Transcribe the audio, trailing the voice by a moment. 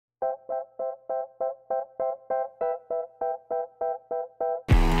Back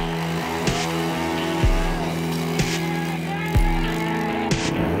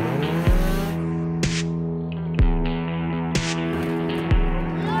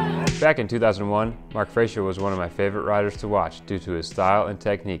in 2001, Marc Freixa was one of my favorite riders to watch due to his style and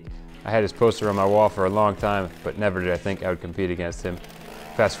technique. I had his poster on my wall for a long time, but never did I think I would compete against him.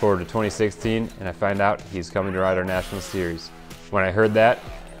 Fast forward to 2016, and I find out he's coming to ride our national series. When I heard that,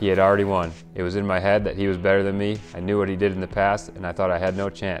 he had already won. It was in my head that he was better than me. I knew what he did in the past, and I thought I had no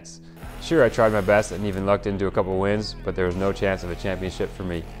chance. Sure, I tried my best and even lucked into a couple wins, but there was no chance of a championship for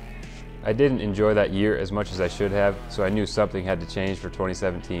me. I didn't enjoy that year as much as I should have, so I knew something had to change for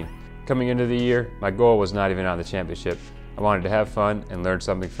 2017. Coming into the year, my goal was not even on the championship. I wanted to have fun and learn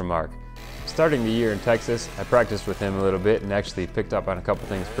something from Marc. Starting the year in Texas, I practiced with him a little bit and actually picked up on a couple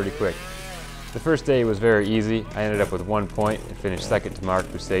things pretty quick. The first day was very easy. I ended up with 1 point and finished second to Marc,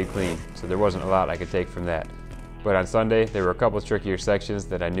 who stayed clean, so there wasn't a lot I could take from that. But on Sunday, there were a couple trickier sections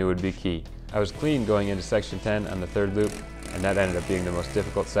that I knew would be key. I was clean going into section 10 on the third loop, and that ended up being the most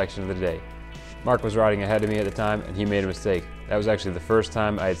difficult section of the day. Marc was riding ahead of me at the time, and he made a mistake. That was actually the first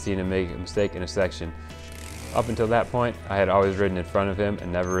time I had seen him make a mistake in a section. Up until that point, I had always ridden in front of him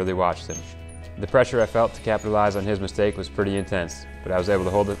and never really watched him. The pressure I felt to capitalize on his mistake was pretty intense, but I was able to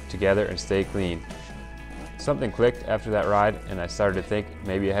hold it together and stay clean. Something clicked after that ride, and I started to think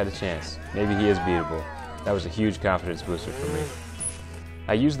maybe I had a chance. Maybe he is beatable. That was a huge confidence booster for me.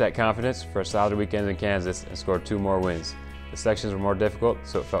 I used that confidence for a solid weekend in Kansas and scored 2 more wins. The sections were more difficult,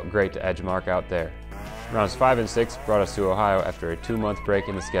 so it felt great to edge Marc out there. Rounds 5 and 6 brought us to Ohio after a 2-month break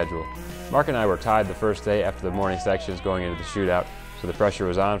in the schedule. Marc and I were tied the first day after the morning sections going into the shootout, so the pressure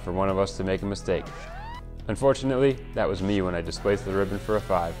was on for one of us to make a mistake. Unfortunately, that was me when I displaced the ribbon for a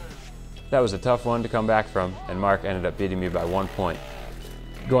 5. That was a tough one to come back from, and Marc ended up beating me by 1 point.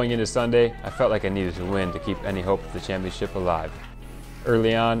 Going into Sunday, I felt like I needed to win to keep any hope of the championship alive.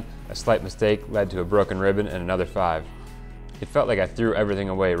 Early on, a slight mistake led to a broken ribbon and another 5. It felt like I threw everything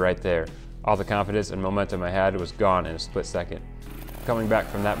away right there. All the confidence and momentum I had was gone in a split second. Coming back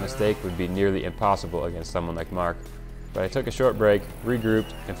from that mistake would be nearly impossible against someone like Marc. But I took a short break,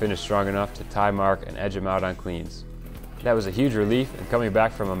 regrouped, and finished strong enough to tie Marc and edge him out on cleans. That was a huge relief, and coming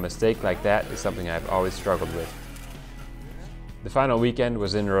back from a mistake like that is something I've always struggled with. The final weekend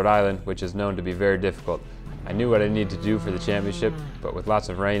was in Rhode Island, which is known to be very difficult. I knew what I needed to do for the championship, but with lots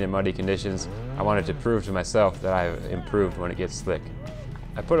of rain and muddy conditions, I wanted to prove to myself that I have improved when it gets slick.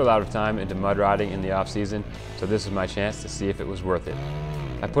 I put a lot of time into mud riding in the off-season, so this was my chance to see if it was worth it.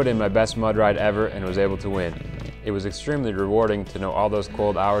 I put in my best mud ride ever and was able to win. It was extremely rewarding to know all those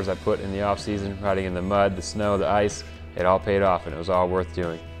cold hours I put in the off-season, riding in the mud, the snow, the ice. It all paid off and it was all worth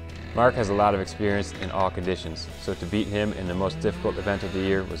doing. Marc has a lot of experience in all conditions, so to beat him in the most difficult event of the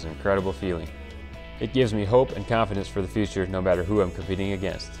year was an incredible feeling. It gives me hope and confidence for the future no matter who I'm competing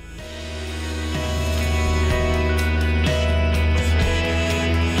against.